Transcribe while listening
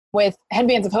With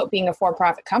Headbands of Hope being a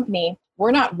for-profit company,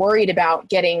 we're not worried about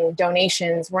getting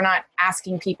donations. We're not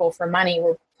asking people for money.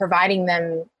 We're providing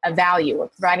them a value. We're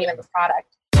providing them a product.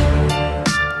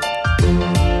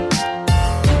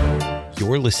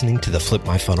 You're listening to the Flip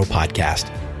My Funnel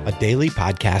podcast, a daily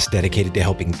podcast dedicated to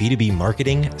helping B2B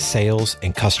marketing, sales,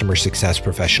 and customer success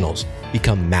professionals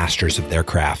become masters of their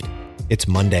craft. It's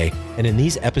Monday, and in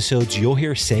these episodes, you'll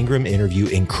hear Sangram interview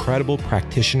incredible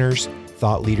practitioners,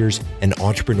 thought leaders, and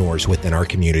entrepreneurs within our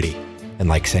community. And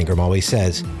like Sangram always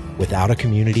says, without a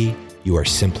community, you are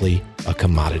simply a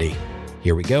commodity.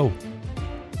 Here we go.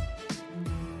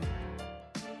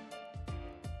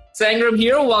 Sangram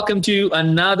here. Welcome to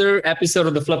another episode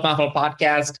of the Flip My Funnel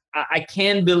podcast. I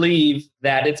can't believe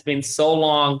that it's been so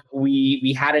long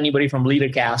we had anybody from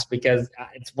LeaderCast, because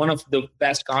it's one of the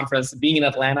best conferences. Being in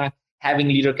Atlanta, having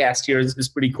LeaderCast here is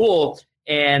pretty cool.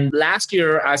 And last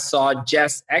year, I saw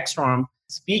Jess Ekstrom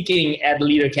speaking at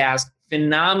LeaderCast.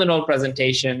 Phenomenal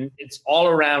presentation. It's all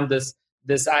around this.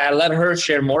 I let her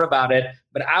share more about it,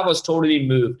 but I was totally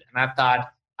moved. And I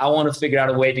thought, I want to figure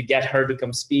out a way to get her to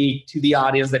come speak to the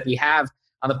audience that we have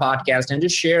on the podcast and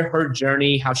just share her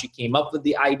journey, how she came up with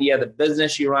the idea, the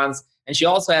business she runs. And she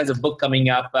also has a book coming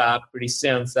up pretty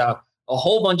soon. So a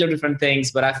whole bunch of different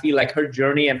things, but I feel like her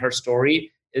journey and her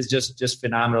story is just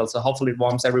phenomenal. So hopefully it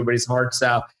warms everybody's heart.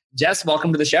 So Jess,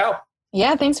 welcome to the show.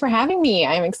 Yeah, thanks for having me.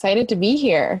 I'm excited to be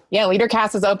here. Yeah,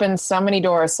 LeaderCast has opened so many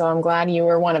doors, so I'm glad you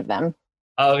were one of them.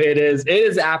 Oh, it is. It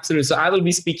is absolute. So I will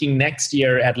be speaking next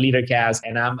year at LeaderCast,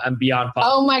 and I'm beyond pumped.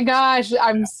 Oh my gosh,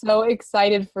 I'm so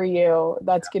excited for you.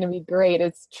 That's going to be great.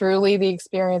 It's truly the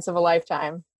experience of a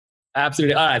lifetime.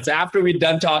 Absolutely. All right. So after we're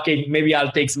done talking, maybe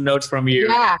I'll take some notes from you.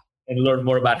 Yeah. And learn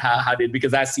more about how did,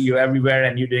 because I see you everywhere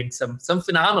and you're doing some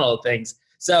phenomenal things.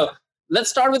 So let's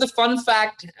start with a fun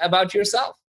fact about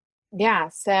yourself. Yeah.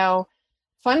 So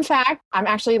fun fact, I'm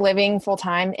actually living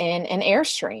full-time in an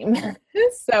Airstream.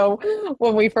 So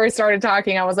when we first started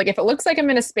talking, I was like, if it looks like I'm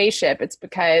in a spaceship, it's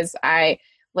because I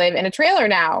live in a trailer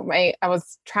now. I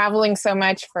was traveling so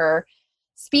much for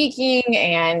speaking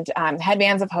and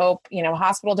Headbands of Hope,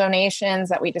 hospital donations,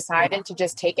 that we decided to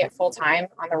just take it full time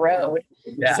on the road.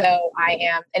 Yeah. So I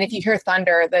am, and if you hear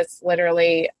thunder, that's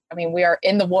literally, we are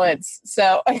in the woods.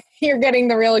 So you're getting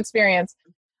the real experience.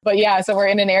 But yeah, so we're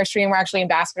in an Airstream. We're actually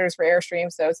ambassadors for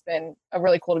Airstream. So it's been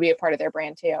really cool to be a part of their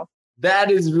brand too.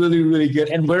 That is really, really good.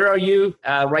 And where are you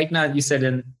right now? You said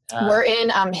in... We're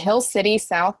in Hill City,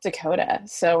 South Dakota.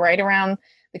 So right around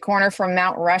the corner from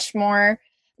Mount Rushmore.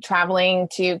 Traveling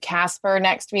to Casper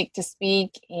next week to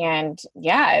speak. And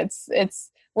yeah,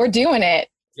 we're doing it.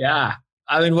 Yeah.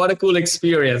 What a cool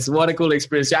experience. What a cool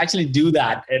experience to actually do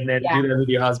that and then do that with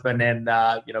your husband and,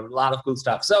 a lot of cool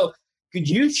stuff. So could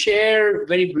you share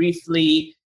very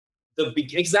briefly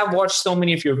because I've watched so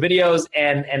many of your videos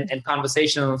and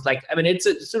conversations,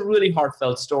 it's a really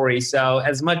heartfelt story. So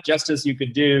as much justice you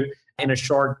could do in a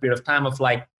short period of time of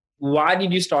why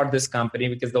did you start this company?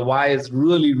 Because the why is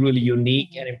really, really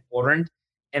unique and important.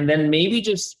 And then maybe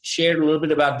just share a little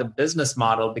bit about the business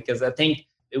model, because I think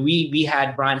we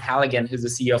had Brian Halligan, who's the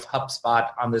CEO of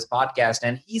HubSpot, on this podcast.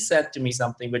 And he said to me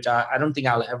something which I don't think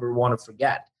I'll ever want to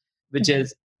forget, which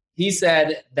is he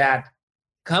said that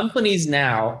companies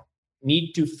now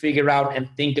need to figure out and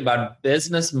think about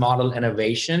business model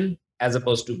innovation as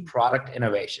opposed to product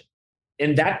innovation.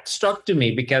 And that struck to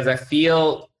me because I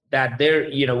feel that there,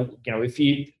 if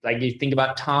you think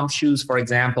about Tom's shoes, for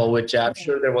example, which I'm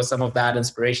sure there was some of that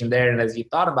inspiration there. And as you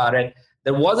thought about it,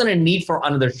 there wasn't a need for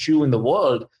another shoe in the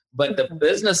world, but the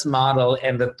business model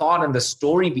and the thought and the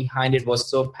story behind it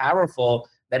was so powerful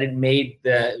that it made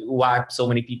why so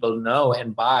many people know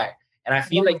and buy. And I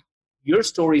feel like your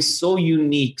story is so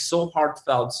unique, so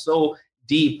heartfelt, so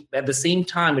deep. At the same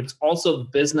time, it's also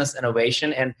business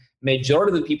innovation. And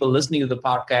majority of the people listening to the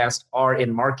podcast are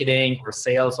in marketing or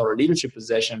sales or a leadership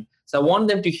position. So I want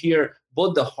them to hear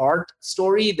both the heart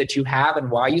story that you have and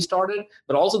why you started,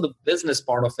 but also the business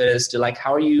part of it as to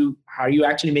how are you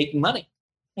actually making money?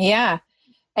 Yeah.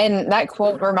 And that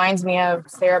quote reminds me of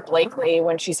Sarah Blakely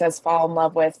when she says, fall in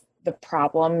love with the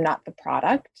problem, not the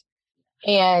product.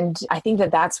 And I think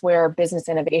that that's where business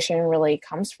innovation really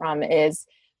comes from, is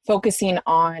focusing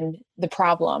on the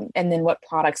problem and then what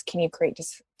products can you create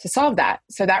to solve that.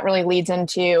 So that really leads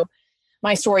into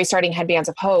my story starting Headbands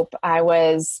of Hope. I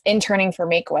was interning for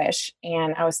Make-A-Wish,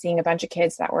 and I was seeing a bunch of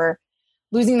kids that were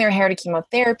losing their hair to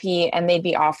chemotherapy, and they'd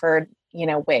be offered,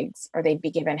 wigs, or they'd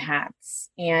be given hats.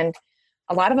 And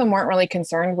a lot of them weren't really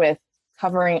concerned with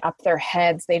covering up their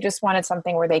heads. They just wanted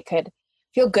something where they could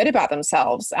feel good about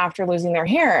themselves after losing their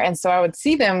hair. And so I would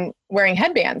see them wearing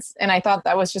headbands, and I thought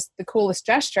that was just the coolest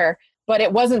gesture. But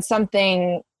it wasn't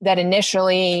something that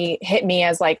initially hit me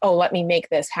as like, oh, let me make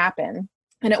this happen.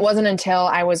 And it wasn't until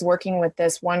I was working with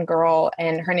this one girl,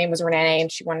 and her name was Renee,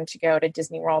 and she wanted to go to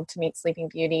Disney World to meet Sleeping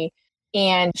Beauty.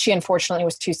 And she unfortunately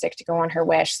was too sick to go on her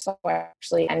wish. So I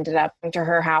actually ended up going to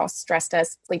her house dressed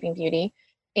as Sleeping Beauty.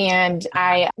 And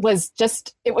it was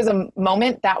a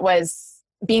moment that was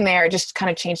being there, just kind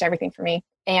of changed everything for me.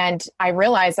 And I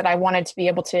realized that I wanted to be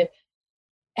able to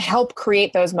help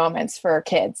create those moments for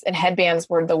kids. And headbands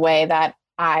were the way that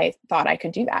I thought I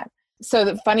could do that.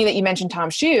 So funny that you mentioned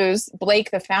Tom's Shoes.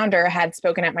 Blake, the founder, had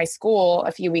spoken at my school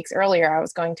a few weeks earlier. I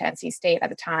was going to NC State at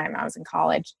the time. I was in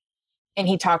college. And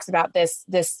he talks about this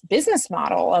business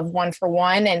model of 1 for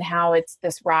 1 and how it's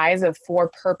this rise of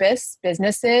for-purpose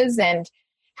businesses and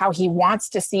how he wants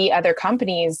to see other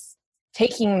companies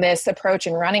taking this approach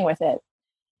and running with it.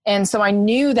 And so I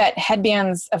knew that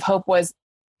Headbands of Hope was,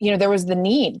 there was the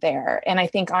need there. And I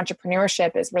think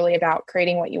entrepreneurship is really about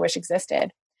creating what you wish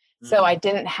existed. Mm-hmm. So I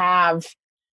didn't have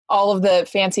all of the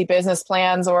fancy business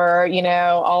plans or,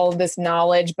 all of this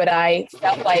knowledge, but I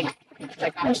felt like, oh my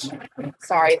gosh,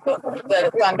 sorry,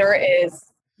 the thunder is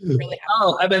really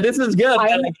this is good.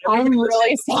 I'm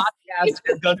really sorry. Podcast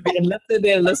is going to be, and let's say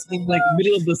they're listening like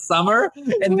middle of the summer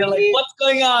and they're like, what's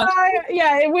going on?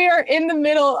 Yeah, we are in the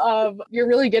middle of, you're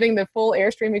really getting the full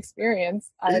Airstream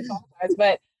experience. I apologize.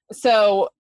 But so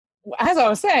as I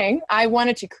was saying, I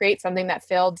wanted to create something that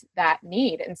filled that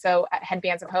need. And so at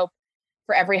Headbands of Hope,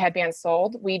 for every headband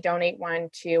sold, we donate one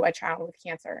to a child with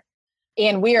cancer.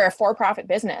 And we are a for-profit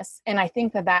business. And I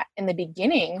think that in the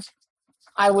beginning,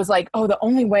 I was like, oh, the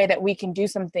only way that we can do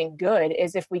something good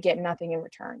is if we get nothing in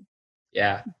return.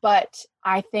 Yeah. But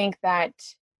I think that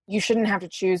you shouldn't have to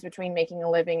choose between making a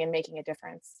living and making a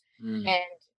difference. And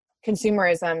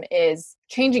consumerism is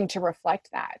changing to reflect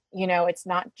that. It's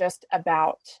not just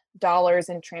about dollars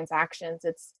and transactions.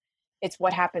 It's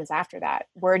what happens after that.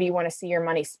 Where do you want to see your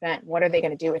money spent? What are they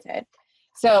going to do with it?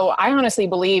 So I honestly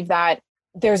believe that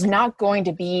there's not going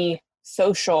to be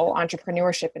social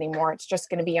entrepreneurship anymore. It's just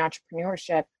going to be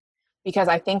entrepreneurship, because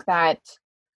I think that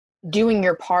doing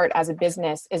your part as a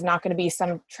business is not going to be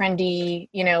some trendy,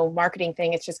 marketing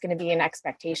thing. It's just going to be an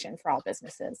expectation for all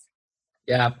businesses.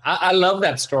 Yeah, I love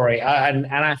that story. And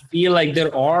I feel like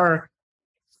there are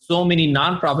so many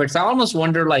nonprofits. I almost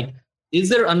wonder, is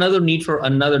there another need for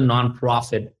another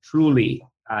nonprofit truly?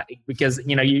 Because,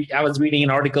 I was reading an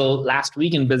article last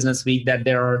week in Business Week that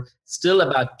there are still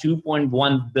about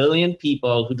 2.1 billion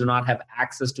people who do not have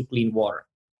access to clean water.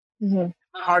 Mm-hmm.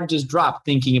 My heart just dropped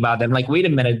thinking about them. Wait a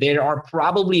minute, there are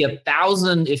probably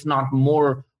 1,000, if not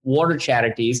more, water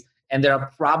charities. And there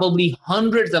are probably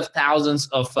hundreds of thousands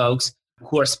of folks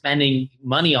who are spending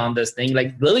money on this thing,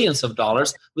 billions of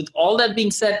dollars. With all that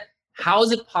being said, how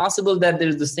is it possible that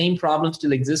there's the same problem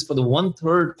still exists for the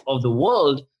 1/3 of the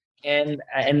world? And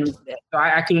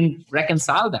I couldn't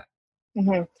reconcile that.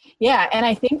 Mm-hmm. Yeah. And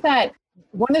I think that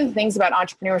one of the things about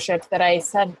entrepreneurship that I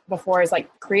said before is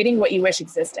creating what you wish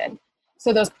existed.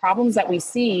 So those problems that we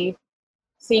see,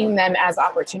 seeing them as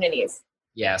opportunities.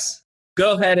 Yes.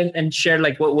 Go ahead and share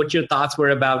what your thoughts were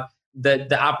about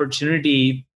the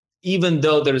opportunity, even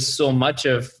though there's so much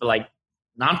of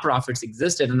nonprofits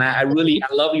existed. And I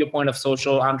love your point of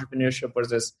social entrepreneurship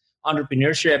versus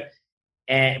entrepreneurship.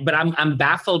 But I'm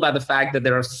baffled by the fact that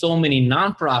there are so many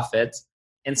nonprofits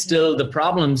and still the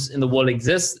problems in the world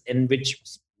exist, and which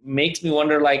makes me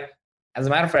wonder, as a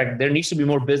matter of fact, there needs to be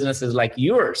more businesses like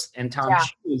yours and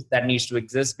Tom's Shoes that needs to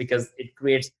exist, because it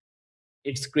creates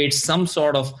some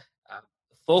sort of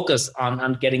focus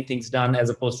on getting things done as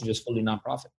opposed to just fully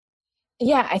nonprofit.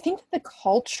 Yeah, I think the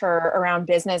culture around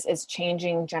business is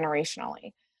changing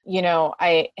generationally.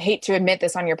 I hate to admit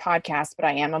this on your podcast, but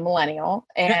I am a millennial,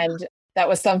 and that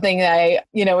was something that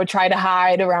I, would try to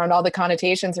hide around all the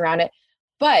connotations around it.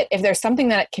 But if there's something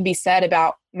that can be said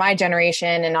about my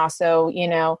generation and also,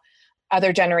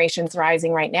 other generations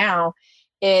rising right now,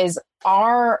 is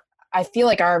I feel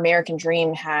like our American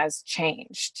dream has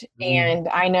changed. And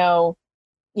I know,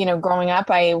 growing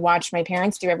up, I watched my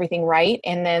parents do everything right.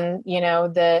 And then,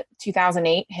 the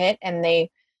 2008 hit, and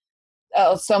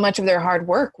so much of their hard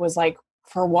work was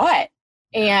for what?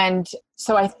 And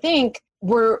so I think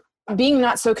we're being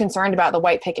not so concerned about the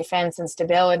white picket fence and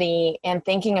stability, and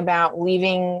thinking about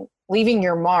leaving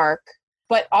your mark.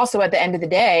 But also at the end of the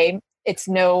day, it's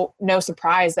no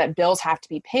surprise that bills have to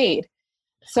be paid.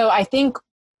 So I think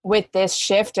with this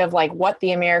shift of what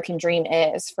the American dream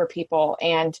is for people,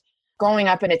 and growing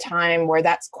up in a time where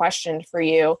that's questioned for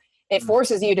you, it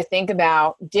forces you to think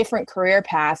about different career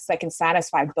paths that can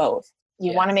satisfy both.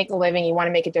 You want to make a living, you want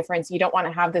to make a difference. You don't want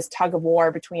to have this tug of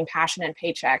war between passion and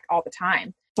paycheck all the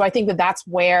time. So I think that that's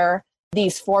where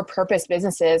these for-purpose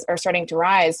businesses are starting to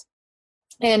rise.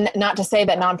 And not to say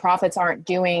that nonprofits aren't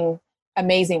doing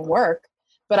amazing work,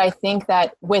 but I think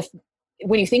that when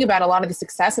you think about a lot of the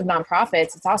success of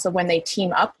nonprofits, it's also when they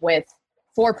team up with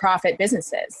for-profit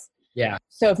businesses. Yeah.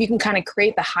 So if you can kind of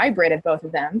create the hybrid of both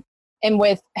of them, and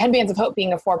with Headbands of Hope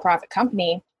being a for-profit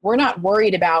company, we're not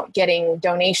worried about getting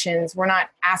donations. We're not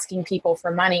asking people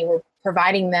for money. We're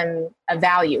providing them a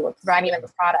value. We're providing them a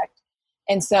product.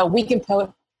 And so we can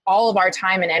put all of our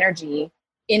time and energy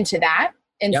into that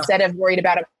instead of worried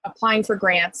about applying for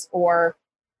grants or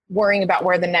worrying about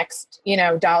where the next,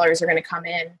 dollars are going to come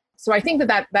in. So I think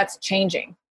that's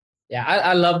changing. Yeah,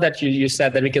 I love that you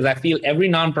said that, because I feel every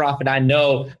nonprofit I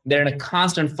know, they're in a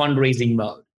constant fundraising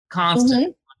mode,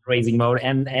 fundraising mode.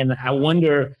 And I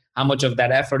wonder how much of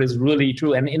that effort is really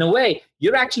true. And in a way,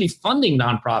 you're actually funding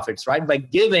nonprofits, right? By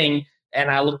giving.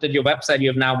 And I looked at your website, you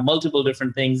have now multiple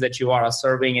different things that you are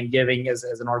serving and giving as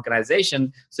an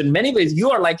organization. So in many ways,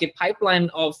 you are like a pipeline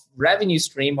of revenue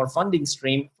stream or funding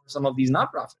stream for some of these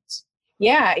nonprofits.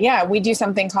 Yeah. We do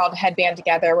something called Headband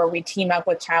Together, where we team up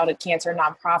with childhood cancer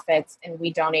nonprofits, and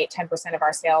we donate 10% of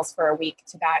our sales for a week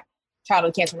to that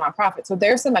childhood cancer nonprofit. So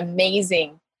there's some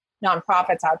amazing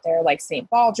nonprofits out there like St.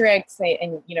 Baldrick's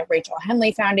and Rachel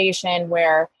Henley Foundation,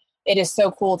 where it is so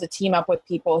cool to team up with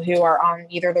people who are on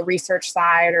either the research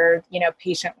side or,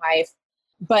 patient life.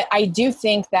 But I do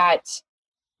think that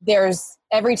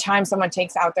every time someone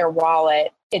takes out their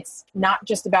wallet, it's not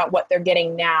just about what they're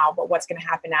getting now, but what's going to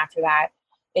happen after that.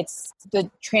 It's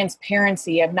the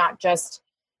transparency of not just,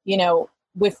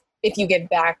 if you give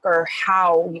back or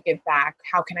how you give back,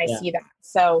 how can I see that?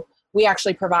 So we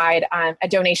actually provide a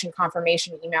donation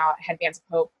confirmation email at Headbands of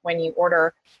Hope. When you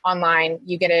order online,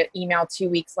 you get an email 2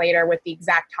 weeks later with the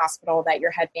exact hospital that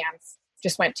your headbands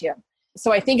just went to.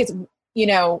 So I think it's,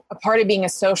 a part of being a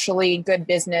socially good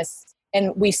business,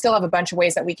 and we still have a bunch of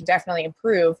ways that we can definitely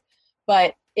improve,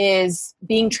 but is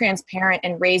being transparent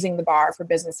and raising the bar for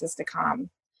businesses to come.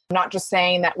 Not just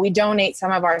saying that we donate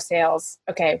some of our sales.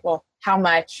 Okay, well, how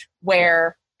much,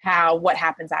 where, how, what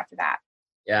happens after that?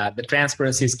 Yeah, the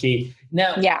transparency is key.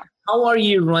 Now, how are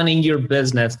you running your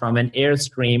business from an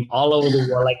Airstream all over the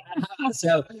world?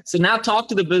 So now talk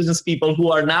to the business people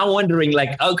who are now wondering,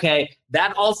 okay,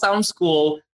 that all sounds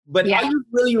cool, but are you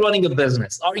really running a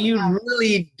business? Are you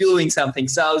really doing something?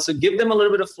 So give them a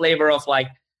little bit of flavor of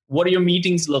what do your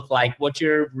meetings look like? What's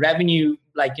your revenue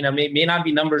may not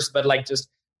be numbers, but just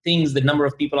things, the number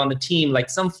of people on the team,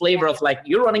 some flavor of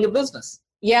you're running a business.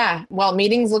 Yeah. Well,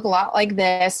 meetings look a lot like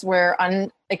this, where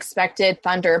unexpected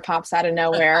thunder pops out of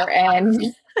nowhere and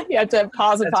you have to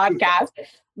pause a podcast. Cool.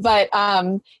 But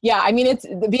it's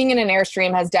being in an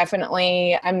Airstream has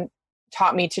definitely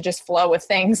taught me to just flow with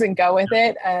things and go with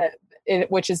it,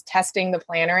 which is testing the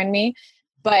planner in me.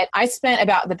 But I spent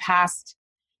about the past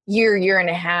year and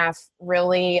a half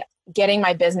really getting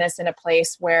my business in a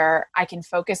place where I can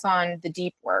focus on the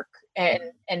deep work and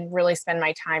really spend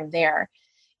my time there.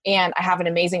 And I have an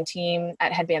amazing team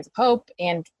at Headbands of Hope,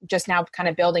 and just now kind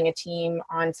of building a team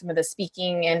on some of the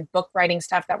speaking and book writing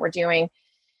stuff that we're doing.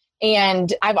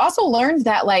 And I've also learned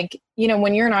that,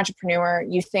 when you're an entrepreneur,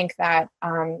 you think that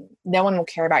no one will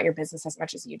care about your business as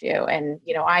much as you do. And,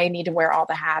 I need to wear all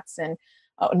the hats, and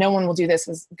no one will do this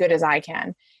as good as I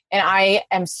can. And I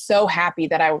am so happy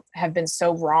that I have been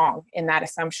so wrong in that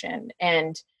assumption.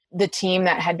 And the team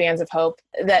that Headbands of Hope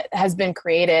that has been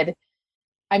created,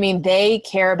 they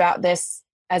care about this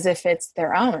as if it's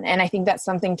their own. And I think that's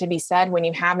something to be said when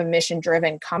you have a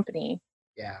mission-driven company.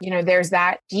 Yeah. There's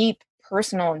that deep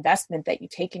personal investment that you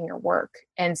take in your work.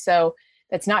 And so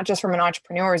that's not just from an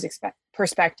entrepreneur's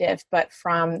perspective, but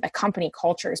from a company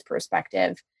culture's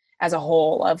perspective as a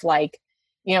whole of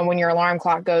when your alarm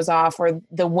clock goes off or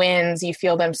the winds, you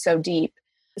feel them so deep.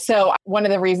 So one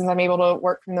of the reasons I'm able to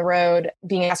work from the road,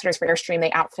 being ambassadors for Airstream,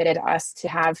 they outfitted us to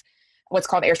have what's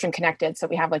called Airstream Connected. So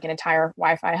we have an entire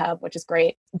Wi-Fi hub, which is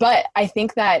great. But I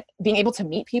think that being able to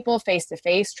meet people face to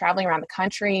face, traveling around the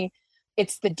country,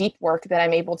 it's the deep work that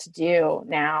I'm able to do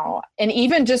now. And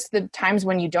even just the times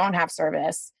when you don't have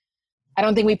service, I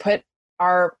don't think we put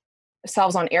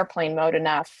ourselves on airplane mode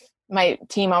enough. My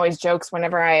team always jokes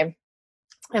whenever I'm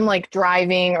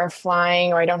driving or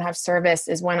flying or I don't have service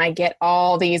is when I get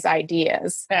all these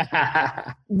ideas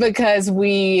because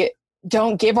we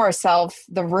don't give ourselves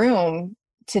the room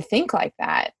to think like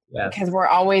that because we're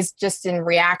always just in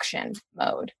reaction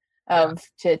mode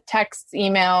to texts,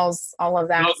 emails, all of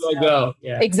that. Go.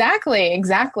 Yeah.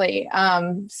 Exactly.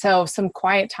 So some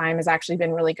quiet time has actually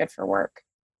been really good for work.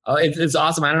 Oh, it's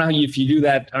awesome. I don't know if you do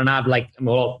that or not. Like,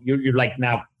 well, you're like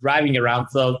now driving around,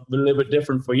 so a little bit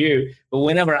different for you. But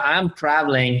whenever I'm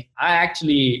traveling, I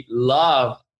actually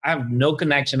love. I have no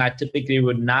connection. I typically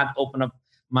would not open up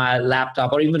my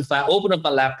laptop, or even if I open up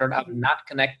my laptop, I would not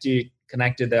connect to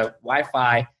the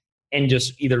Wi-Fi and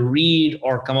just either read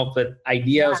or come up with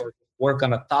ideas or work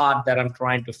on a thought that I'm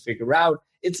trying to figure out.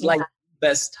 It's like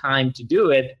best time to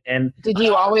do it. And did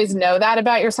you always know that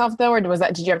about yourself though, or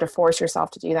did you have to force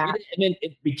yourself to do that?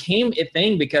 It became a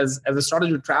thing because as I started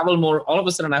to travel more, all of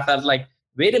a sudden I felt like,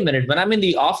 wait a minute, when I'm in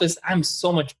the office, I'm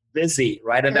so much busy,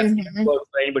 right? And that's for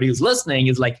anybody who's listening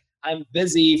is like, I'm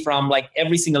busy from like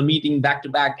every single meeting back to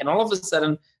back. And all of a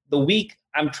sudden the week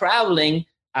I'm traveling,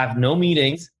 I have no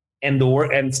meetings and the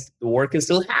work is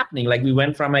still happening. Like we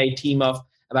went from a team of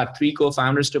about 3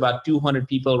 co-founders to about 200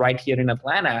 people right here in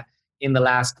Atlanta in the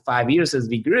last 5 years as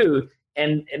we grew.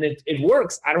 And it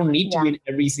works. I don't need to be in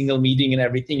every single meeting and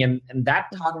everything. And that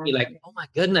taught me like, oh my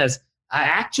goodness, I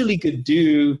actually could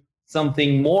do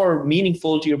something more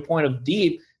meaningful to your point of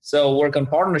deep. So work on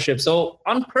partnership. So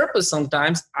on purpose,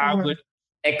 sometimes I would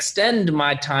extend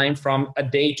my time from a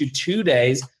day to 2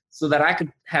 days so that I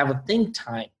could have a think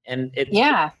time. And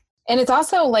it's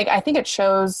also like, I think it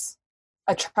shows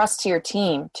a trust to your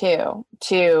team too,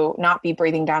 to not be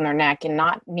breathing down their neck and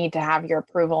not need to have your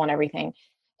approval and everything.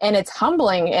 And it's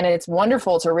humbling and it's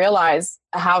wonderful to realize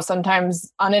how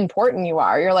sometimes unimportant you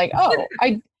are. You're like, oh,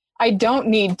 I don't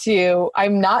need to,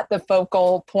 I'm not the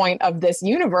focal point of this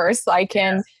universe. I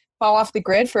can fall off the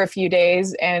grid for a few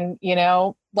days and,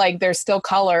 like there's still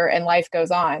color and life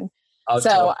goes on.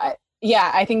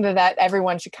 I think that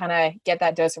everyone should kind of get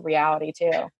that dose of reality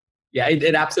too. Yeah,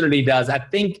 it absolutely does. I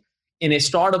think in a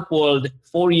startup world,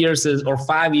 4 years or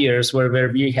 5 years where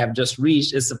we have just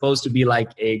reached is supposed to be like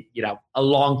a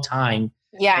long time.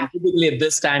 Yeah. And typically at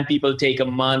this time, people take a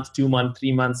month, 2 months,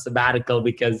 3 months sabbatical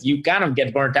because you kind of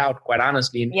get burnt out, quite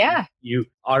honestly. And you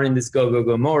are in this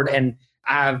go mode. And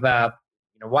I have a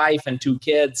wife and 2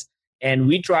 kids. And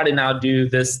we try to now do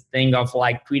this thing of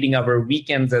like treating our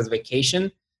weekends as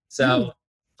vacation. So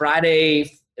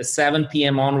Friday, 7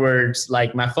 p.m. onwards,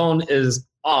 like my phone is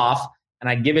off. And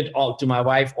I give it all to my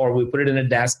wife, or we put it in a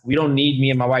desk. We don't need,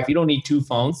 me and my wife, you don't need 2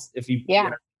 phones if you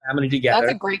family together.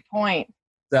 That's a great point.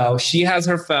 So she has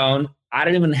her phone. I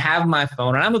don't even have my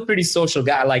phone. And I'm a pretty social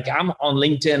guy. Like I'm on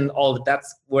LinkedIn,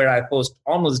 that's where I post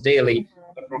almost daily.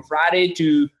 But from Friday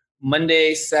to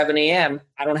Monday, 7 a.m.,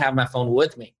 I don't have my phone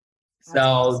with me. That's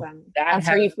awesome. I'm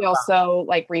sure you feel so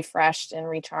like refreshed and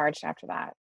recharged after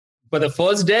that. But the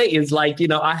first day is like,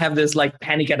 I have this like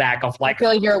panic attack of like, I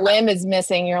feel your limb is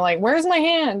missing. You're like, where's my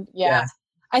hand? Yeah.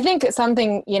 I think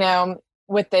something,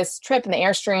 with this trip in the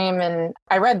Airstream, and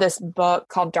I read this book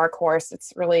called Dark Horse.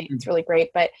 It's really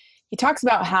great. But he talks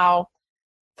about how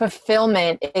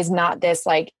fulfillment is not this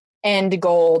like end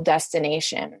goal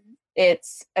destination.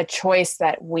 It's a choice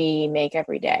that we make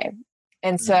every day.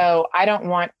 And so I don't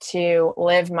want to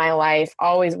live my life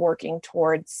always working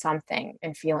towards something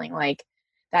and feeling like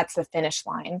that's the finish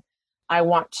line. I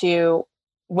want to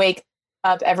wake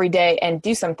up every day and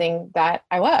do something that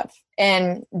I love.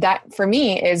 And that for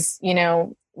me is,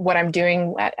 what I'm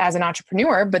doing as an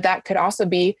entrepreneur, but that could also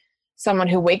be someone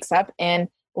who wakes up and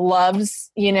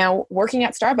loves, working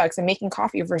at Starbucks and making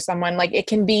coffee for someone. Like it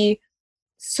could be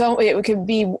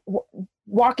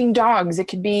walking dogs. It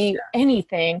could be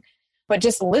anything, but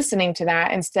just listening to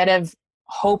that instead of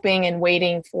hoping and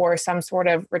waiting for some sort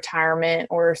of retirement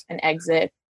or an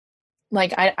exit.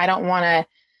 Like I don't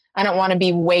want to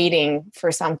be waiting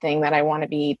for something that I want to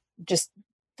be just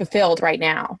fulfilled right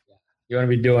now. You want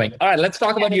to be doing. All right, let's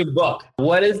talk about your book.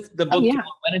 What is the book?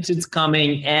 When it's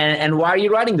coming, and why are you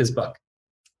writing this book?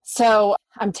 So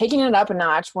I'm taking it up a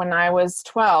notch. When I was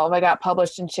 12, I got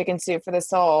published in Chicken Soup for the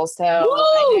Soul. So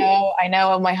I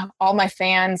know all my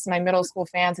fans, my middle school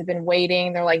fans have been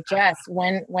waiting. They're like, Jess,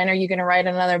 when are you going to write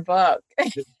another book?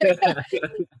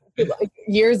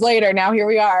 Years later, now here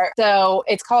we are. So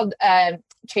it's called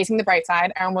Chasing the Bright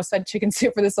Side. I almost said Chicken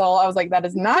Soup for the Soul. I was like, that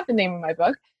is not the name of my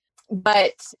book.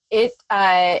 But it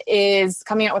is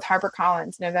coming out with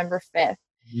HarperCollins November 5th.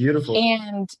 Beautiful.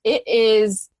 And it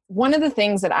is one of the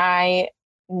things that I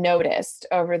noticed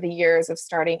over the years of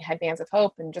starting Headbands of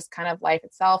Hope and just kind of life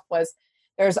itself was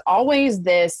there's always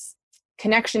this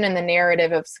connection in the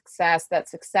narrative of success, that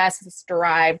success is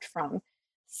derived from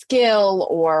skill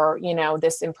or,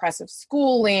 this impressive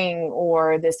schooling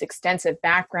or this extensive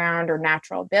background or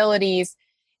natural abilities.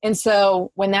 And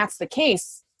so when that's the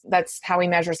case, that's how we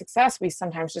measure success. We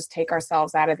sometimes just take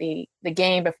ourselves out of the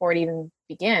game before it even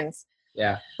begins.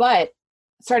 Yeah. But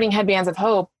starting Headbands of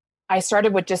Hope, I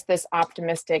started with just this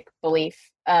optimistic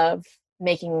belief of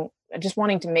just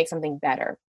wanting to make something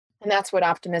better. And that's what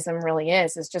optimism really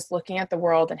is just looking at the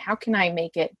world and how can I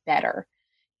make it better?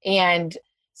 And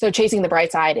so chasing the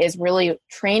bright side is really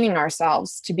training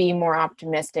ourselves to be more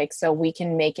optimistic so we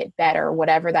can make it better,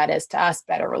 whatever that is to us,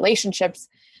 better relationships,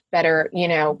 better,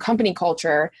 company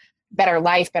culture, better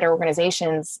life, better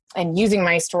organizations, and using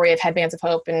my story of Headbands of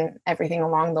Hope and everything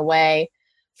along the way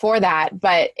for that.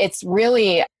 But it's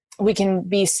really, we can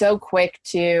be so quick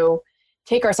to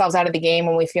take ourselves out of the game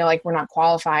when we feel like we're not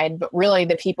qualified, but really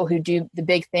the people who do the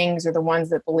big things are the ones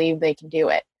that believe they can do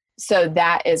it. So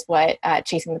that is what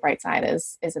Chasing the Bright Side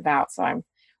is about. So I'm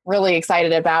really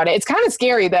excited about it. It's kind of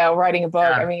scary though, writing a book.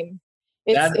 Yeah. I mean,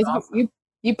 it's awesome.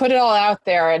 You put it all out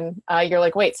there and you're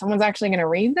like, wait, someone's actually going to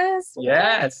read this?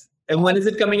 Yes. And when is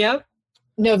it coming out?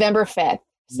 November 5th.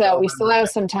 So we still have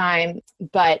some time,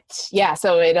 but yeah,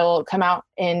 so it'll come out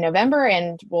in November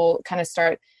and we'll kind of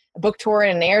start a book tour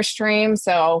and an Airstream.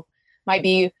 So might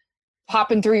be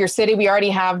popping through your city. We already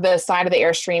have the side of the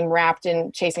Airstream wrapped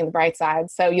in Chasing the Bright Side.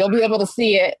 So you'll be able to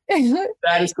see it.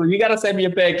 That is cool. You got to send me a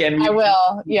pic and I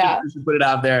will. Yeah. You should put it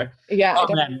out there. Yeah.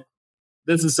 Oh, man.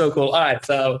 This is so cool. All right.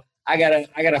 So I got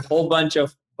a whole bunch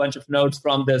of notes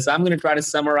from this. I'm going to try to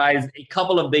summarize a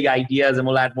couple of big ideas and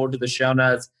we'll add more to the show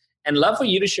notes. And love for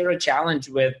you to share a challenge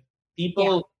with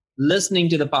people listening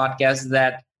to the podcast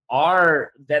that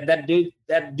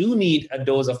do need a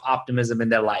dose of optimism in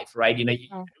their life, right?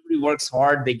 Everybody works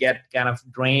hard, they get kind of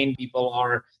drained. People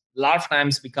are a lot of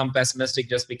times become pessimistic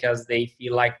just because they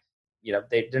feel like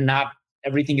they're not,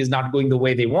 everything is not going the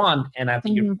way they want. And I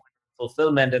think your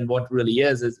fulfillment and what really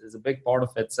is a big part of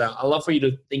it. So I'd love for you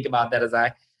to think about that as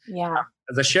I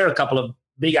share a couple of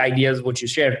big ideas what you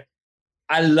shared.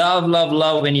 I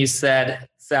love when you said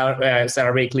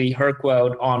Sarah Blakely, her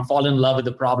quote on fall in love with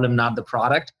the problem, not the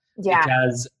product. Yeah.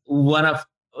 Because one of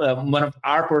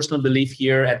our personal belief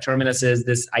here at Terminus is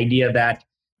this idea that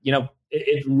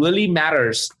it really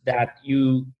matters that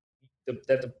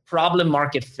the problem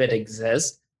market fit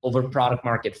exists over product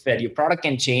market fit. Your product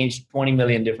can change 20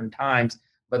 million different times,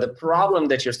 but the problem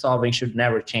that you're solving should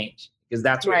never change because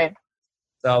that's right.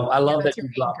 So I love that you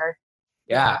brought.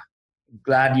 Yeah.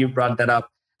 Glad you brought that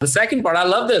up. The second part, I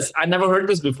love this. I never heard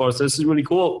this before, so this is really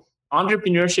cool.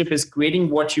 Entrepreneurship is creating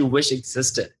what you wish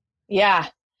existed. Yeah.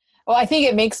 Well, I think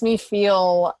it makes me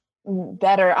feel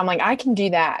better. I'm like, I can do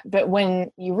that. But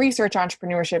when you research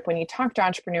entrepreneurship, when you talk to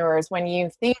entrepreneurs, when you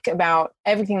think about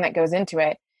everything that goes into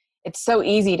it, it's so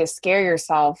easy to scare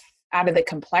yourself out of the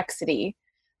complexity.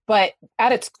 But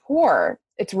at its core,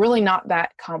 it's really not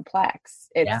that complex.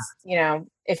 It's,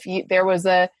 if there was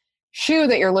a shoe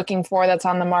that you're looking for that's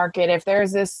on the market, if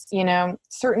there's this,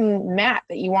 certain mat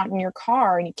that you want in your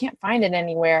car and you can't find it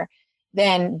anywhere,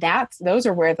 then those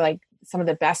are where like some of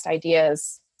the best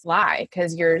ideas lie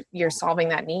because you're solving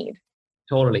that need.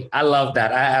 Totally. I love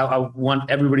that. I want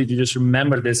everybody to just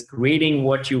remember this. Creating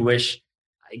what you wish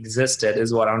existed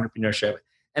is what entrepreneurship.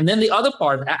 And then the other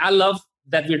part, I love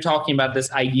that we're talking about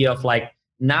this idea of like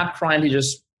not trying to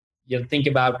just think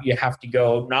about you have to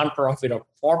go nonprofit or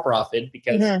for profit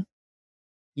because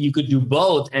you could do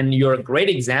both. And you're a great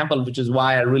example, which is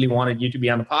why I really wanted you to be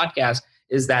on the podcast,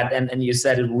 is that, and you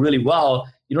said it really well,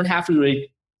 you don't have to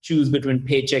really choose between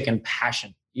paycheck and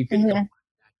passion. You can go.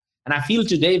 And I feel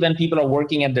today when people are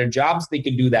working at their jobs, they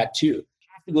could do that too. You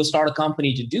have to go start a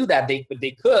company to do that, but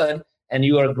they could. And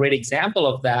you are a great example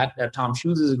of that. Tom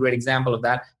Shoes is a great example of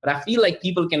that. But I feel like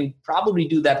people can probably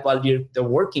do that while they're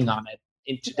working on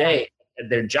it today at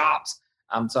their jobs.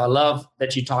 So I love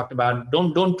that you talked about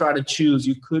don't try to choose.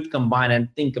 You could combine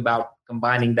and think about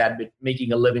combining that with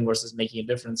making a living versus making a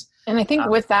difference. And I think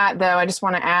with that, though, I just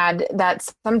want to add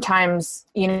that sometimes,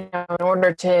 in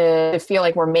order to feel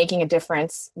like we're making a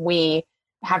difference, we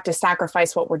have to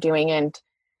sacrifice what we're doing and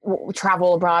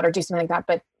travel abroad or do something like that.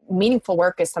 But meaningful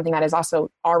work is something that is also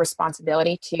our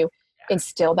responsibility to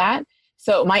instill that.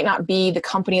 So it might not be the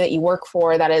company that you work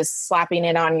for that is slapping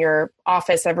it on your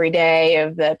office every day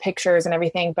of the pictures and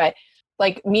everything, but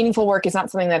like meaningful work is not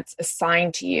something that's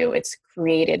assigned to you. It's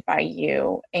created by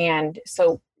you. And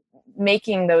so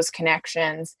making those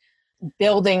connections,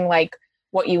 building like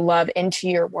what you love into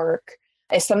your work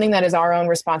is something that is our own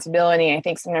responsibility. I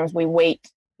think sometimes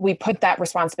we put that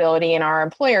responsibility in our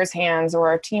employer's hands or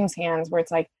our team's hands where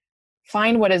it's like,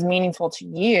 find what is meaningful to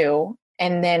you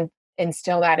and then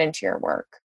instill that into your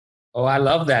work. Oh, I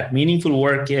love that. Meaningful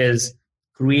work is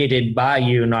created by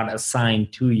you, not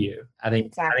assigned to you. I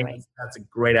think that's a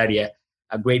great idea,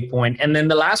 a great point. And then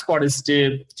the last part is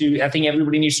to I think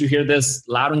everybody needs to hear this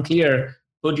loud and clear.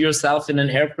 Put yourself in an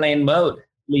airplane mode, at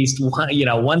least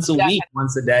once a week,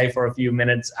 once a day for a few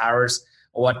minutes, hours,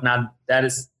 or whatnot. That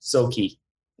is so key.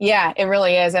 Yeah, it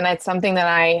really is. And it's something that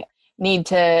I need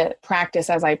to practice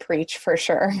as I preach for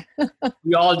sure.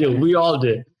 We all do. We all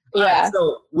do. Yeah.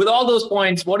 So with all those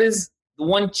points, what is the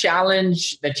one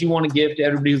challenge that you want to give to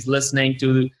everybody who's listening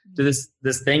to this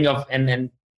thing of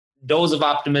and dose of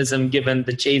optimism, given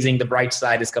the chasing the bright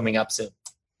side is coming up soon?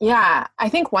 Yeah, I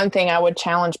think one thing I would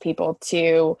challenge people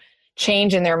to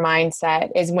change in their mindset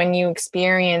is when you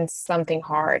experience something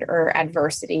hard or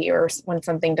adversity or when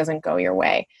something doesn't go your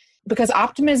way. Because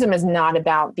optimism is not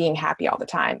about being happy all the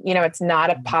time. It's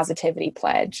not a positivity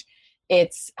pledge.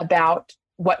 It's about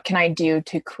what can I do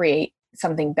to create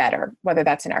something better, whether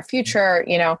that's in our future,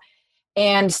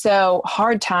 And so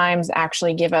hard times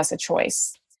actually give us a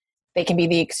choice. They can be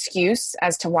the excuse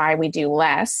as to why we do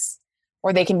less,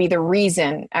 or they can be the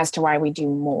reason as to why we do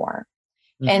more.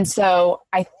 Mm-hmm. And so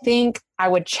I think I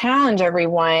would challenge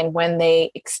everyone when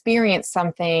they experience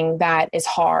something that is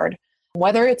hard,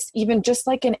 whether it's even just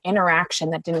like an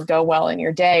interaction that didn't go well in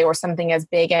your day or something as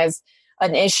big as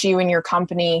an issue in your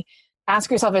company,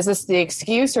 ask yourself, is this the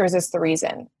excuse or is this the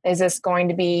reason? Is this going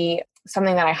to be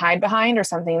something that I hide behind or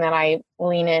something that I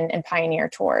lean in and pioneer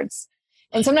towards?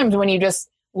 And sometimes when you just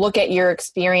look at your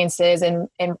experiences and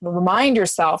remind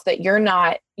yourself that you're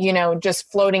not,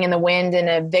 just floating in the wind and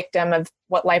a victim of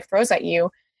what life throws at you,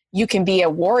 you can be a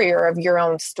warrior of your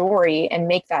own story and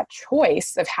make that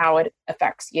choice of how it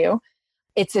affects you.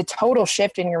 It's a total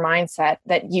shift in your mindset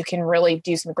that you can really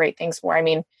do some great things for. I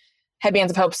mean,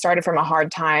 Headbands of Hope started from a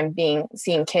hard time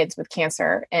seeing kids with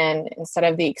cancer. And instead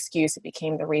of the excuse, it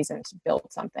became the reason to build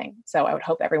something. So I would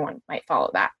hope everyone might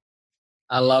follow that.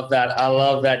 I love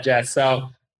that, Jess. So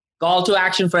call to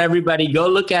action for everybody. Go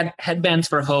look at Headbands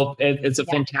for Hope. It's a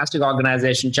fantastic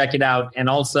organization. Check it out. And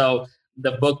also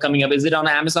the book coming up. Is it on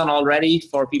Amazon already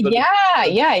for people? Yeah.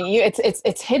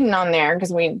 It's hidden on there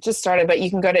because we just started, but you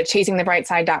can go to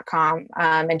chasingthebrightside.com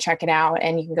and check it out.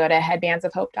 And you can go to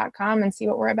headbandsofhope.com and see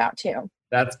what we're about too.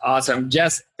 That's awesome.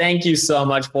 Jess, thank you so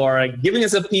much for giving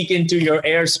us a peek into your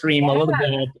Airstream a little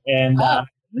bit and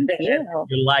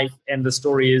your life. And the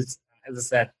story is, as I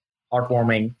said,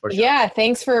 heartwarming for sure. Yeah,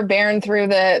 thanks for bearing through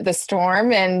the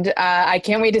storm. And I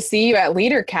can't wait to see you at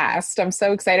LeaderCast. I'm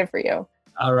so excited for you.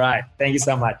 All right. Thank you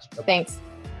so much. Thanks.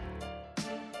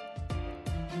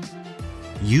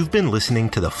 You've been listening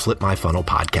to the Flip My Funnel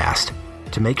podcast.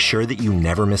 To make sure that you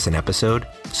never miss an episode,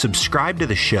 subscribe to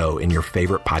the show in your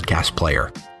favorite podcast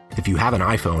player. If you have an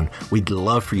iPhone, we'd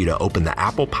love for you to open the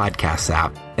Apple Podcasts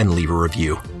app and leave a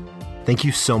review. Thank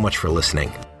you so much for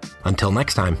listening. Until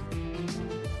next time.